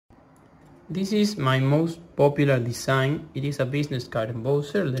This is my most popular design. It is a business card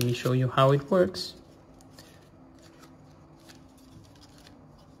embosser. Let me show you how it works.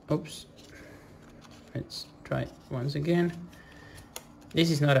 Oops. Let's try it once again. This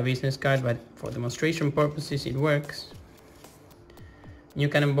is not a business card, but for demonstration purposes it works. You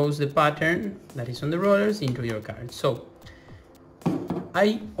can emboss the pattern that is on the rollers into your card. So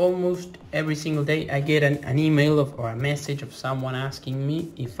I almost every single day I get an email or a message of someone asking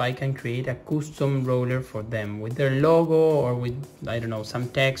me if I can create a custom roller for them with their logo or with, I don't know, some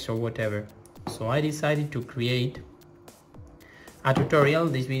text or whatever. So I decided to create a tutorial.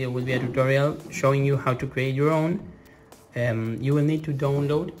 This video will be a tutorial showing you how to create your own. You will need to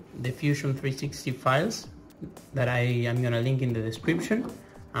download the Fusion 360 files that I am gonna link in the description,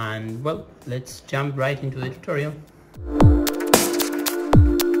 and well, let's jump right into the tutorial.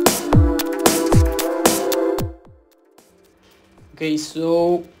 Okay,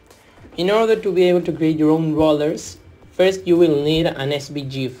 so in order to be able to create your own rollers, first you will need an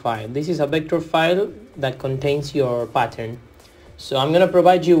SVG file. This is a vector file that contains your pattern. So I'm going to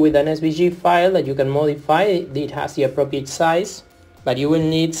provide you with an SVG file that you can modify. It has the appropriate size, but you will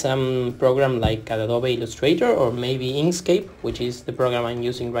need some program like Adobe Illustrator or maybe Inkscape, which is the program I'm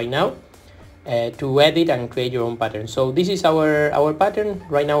using right now, to edit and create your own pattern. So this is our pattern.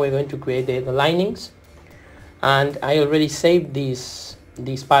 Right now we're going to create the linings, and I already saved this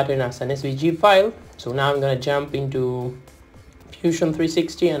pattern as an SVG file. So now I'm going to jump into Fusion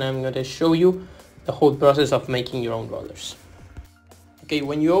 360 and I'm going to show you the whole process of making your own rollers. Okay,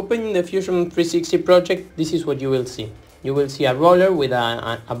 when you open the Fusion 360 project, this is what you will see. You will see a roller with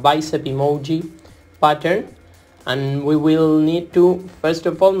a bicep emoji pattern, and we will need to first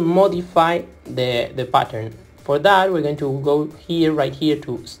of all modify the pattern. For that we're going to go here, right here,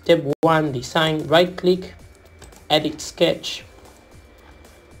 to step 1, design, right click, edit sketch.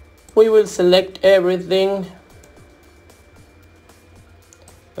 We will select everything.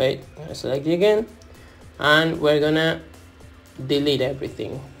 Wait, I'm gonna select it again, and we're gonna delete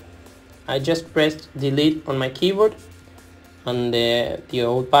everything. I just pressed delete on my keyboard and the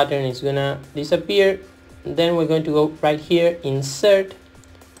old pattern is gonna disappear. Then we're going to go right here, insert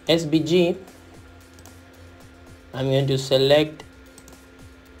SVG. I'm going to select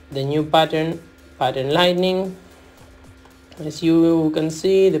the new pattern lightning. As you can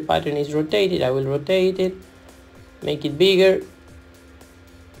see, the pattern is rotated. I will rotate it, make it bigger.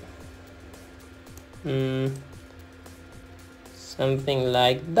 Something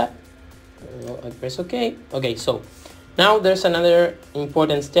like that. I press OK. Okay, so now there's another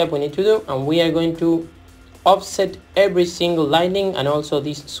important step we need to do, and we are going to offset every single lining and also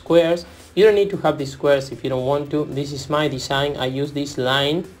these squares. You don't need to have these squares if you don't want to. This is my design. I use this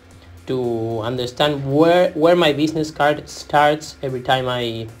line to understand where my business card starts every time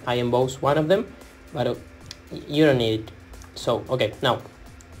I emboss one of them, but you don't need it. So okay, now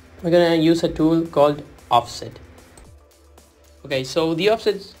we're gonna use a tool called offset. Okay, so the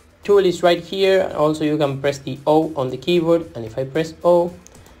offset tool is right here. Also you can press the O on the keyboard, and if I press O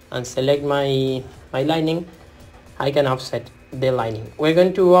and select my lining, I can offset the lining. We're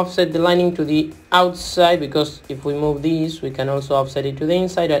going to offset the lining to the outside, because if we move these we can also offset it to the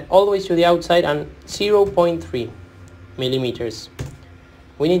inside, and always to the outside, and 0.3 millimeters.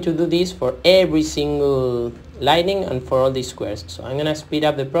 We need to do this for every single lining and for all these squares. So I'm gonna speed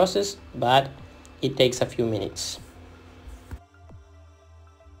up the process, but it takes a few minutes.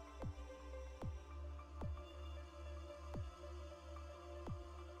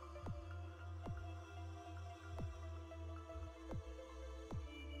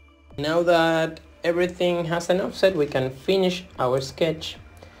 Now that everything has an offset, we can finish our sketch.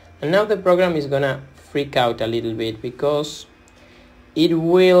 And now the program is gonna freak out a little bit, because it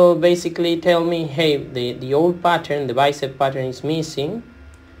will basically tell me, hey, the old pattern, the bicep pattern, is missing.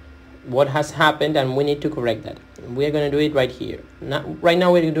 What has happened, and we need to correct that. We're gonna do it right here. Right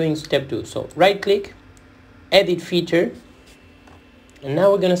now we're doing step 2. So right click, edit feature, and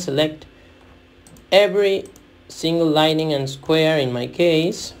now we're gonna select every single lining and square. In my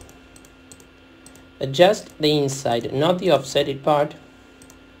case, adjust the inside, not the offsetted part.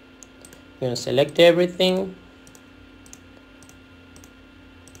 I'm going to select everything.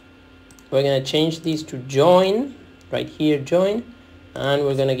 We're going to change this to join, right here, join, and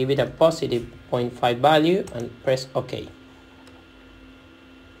we're going to give it a positive 0.5 value and press OK.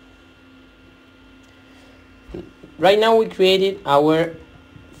 Right now we created our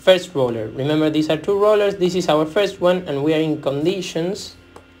first roller. Remember, these are 2 rollers. This is our first one, and we are in conditions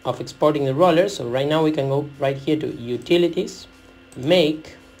of exporting the roller. So right now we can go right here to utilities,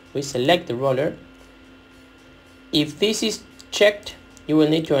 make, we select the roller. If this is checked, you will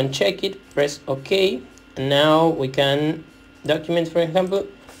need to uncheck it, press OK, and now we can document, for example,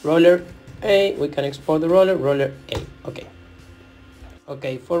 roller A, we can export the roller A.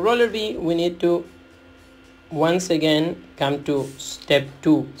 Okay, for roller B we need to once again come to step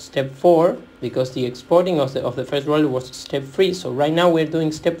 4, because the exporting of the first roller was step 3. So right now we're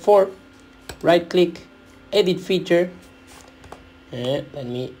doing step 4. Right click, edit feature, let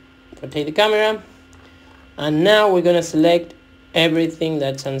me rotate the camera, and now we're gonna select everything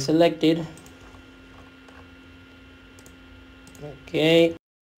that's unselected. Okay,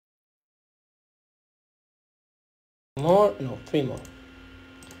 3 more.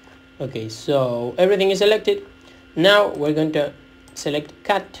 Okay, so everything is selected. Now we're going to select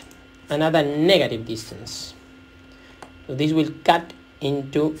cut another negative distance. So this will cut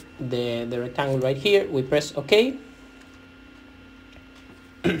into the rectangle right here. We press OK.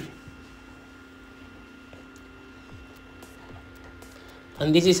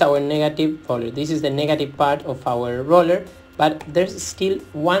 And this is our negative roller. This is the negative part of our roller, but there's still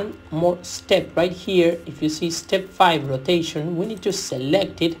one more step right here. If you see step 5 rotation, we need to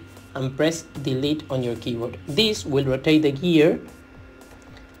select it and press delete on your keyboard. This will rotate the gear,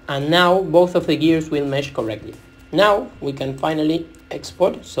 and now both of the gears will mesh correctly. Now we can finally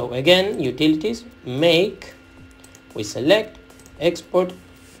export. So again, utilities, make, we select, export,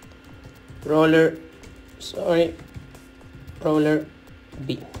 roller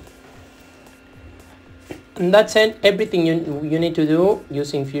B. And that's it, everything you need to do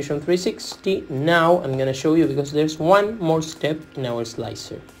using Fusion 360. Now I'm gonna show you, because there's one more step in our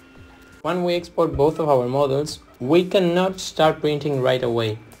slicer. When we export both of our models, we cannot start printing right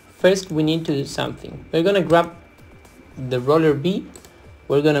away. First we need to do something. We're gonna grab the roller B,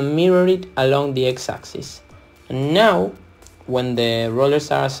 we're gonna mirror it along the x-axis, and now when the rollers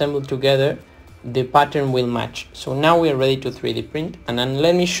are assembled together, the pattern will match. So now we are ready to 3D print, and then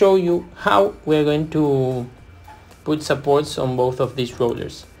let me show you how we're going to put supports on both of these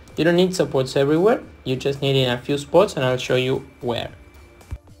rollers. You don't need supports everywhere, you just need in a few spots, and I'll show you where.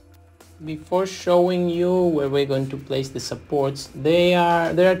 Before showing you where we're going to place the supports, there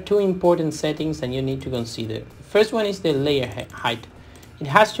are two important settings that you need to consider. The first one is the layer height. It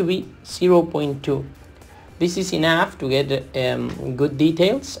has to be 0.2. This is enough to get good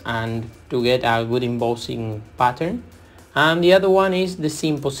details and to get a good embossing pattern. And the other one is the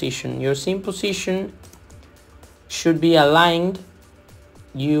seam position. Your seam position should be aligned.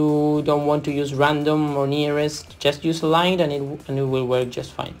 You don't want to use random or nearest, just use aligned and it will work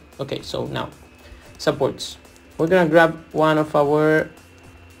just fine. Okay, so now supports. We're gonna grab one of our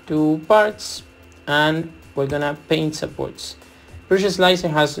two parts and we're gonna paint supports. Brush Slicer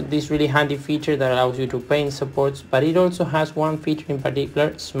has this really handy feature that allows you to paint supports, but it also has one feature in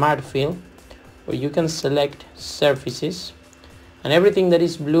particular, Smart Fill, where you can select surfaces and everything that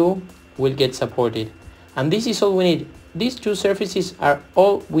is blue will get supported. And this is all we need. These two surfaces are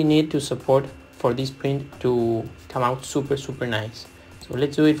all we need to support for this print to come out super nice. So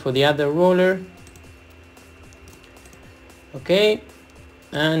let's do it for the other roller. Okay,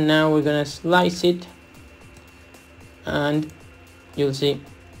 and now we're gonna slice it, and you'll see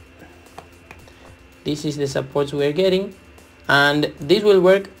this is the supports we're getting, and this will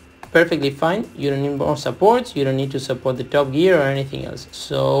work perfectly fine. You don't need more supports, you don't need to support the top gear or anything else.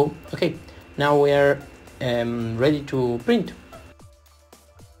 So okay, now we are ready to print.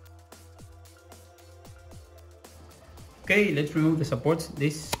 Okay, let's remove the supports.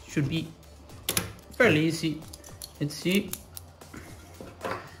 This should be fairly easy. Let's see.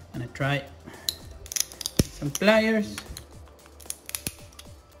 I'm gonna try some pliers.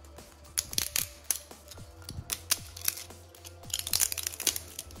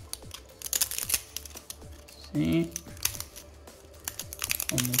 See,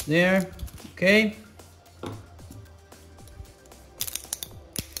 almost there. Okay.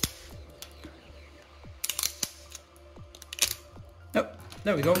 Oh,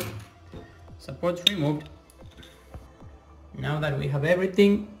 there we go. Supports removed. Now that we have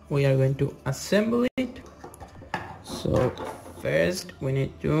everything, we are going to assemble it. So first we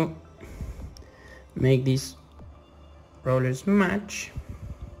need to make these rollers match.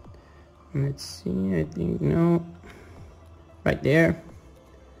 Let's see, I think no, right there.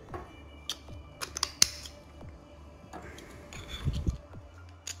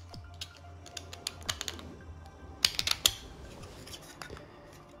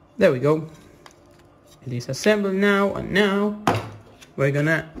 There we go. It is assembled now, and now we're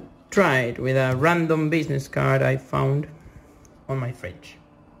gonna try it with a random business card I found on my fridge.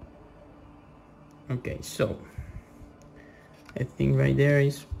 Okay, so I think right there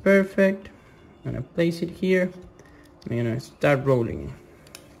is perfect. I'm gonna place it here, I'm gonna start rolling.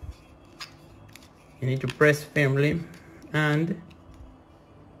 You need to press firmly, and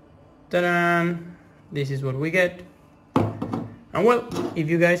ta-da! This is what we get. And well, if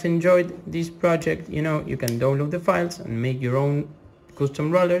you guys enjoyed this project, you know, you can download the files and make your own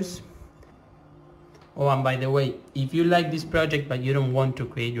custom rollers. Oh, and by the way, if you like this project but you don't want to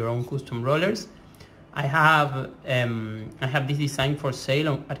create your own custom rollers, I have this design for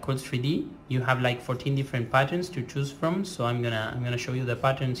sale at Coils 3D. You have like 14 different patterns to choose from. So I'm gonna show you the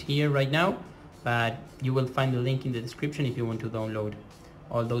patterns here right now, but you will find the link in the description if you want to download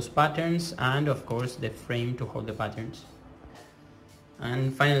all those patterns, and of course the frame to hold the patterns.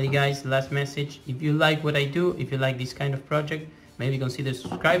 And finally guys, last message: if you like what I do, if you like this kind of project, maybe consider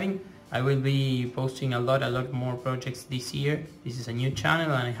subscribing. I will be posting a lot more projects this year. This is a new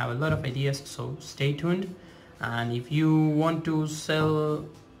channel and I have a lot of ideas, so stay tuned. And if you want to sell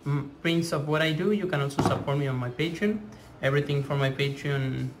prints of what I do, you can also support me on my Patreon. Everything for my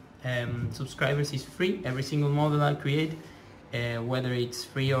Patreon subscribers is free. Every single model I create, whether it's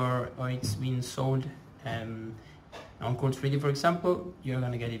free or it's been sold on Coils 3D, for example, you're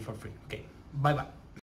gonna get it for free. Okay, bye bye.